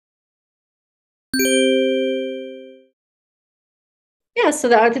Yeah, so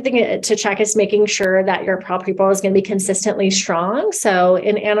the other thing to check is making sure that your palpebral is going to be consistently strong. So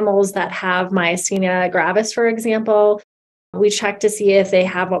in animals that have myasthenia gravis, for example, we check to see if they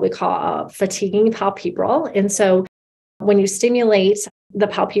have what we call a fatiguing palpebral. And so when you stimulate the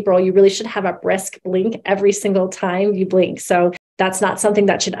palpebral, you really should have a brisk blink every single time you blink. So that's not something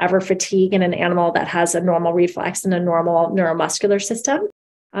that should ever fatigue in an animal that has a normal reflex and a normal neuromuscular system.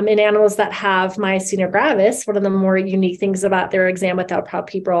 In animals that have myasthenia gravis, one of the more unique things about their exam without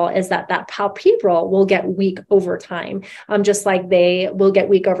palpebral is that palpebral will get weak over time. Just like they will get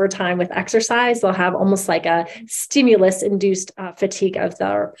weak over time with exercise, they'll have almost like a stimulus-induced fatigue of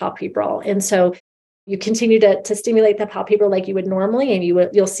their palpebral. And so you continue to stimulate the palpebral like you would normally, and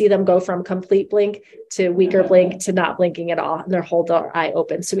you'll see them go from complete blink to weaker blink to not blinking at all, and their whole eye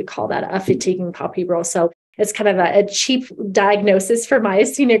open. So we call that a fatiguing palpebral. So it's kind of a cheap diagnosis for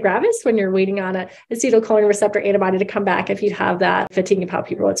myasthenia gravis when you're waiting on an acetylcholine receptor antibody to come back. If you have that fatiguing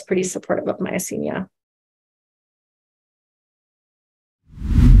palpebral, it's pretty supportive of myasthenia.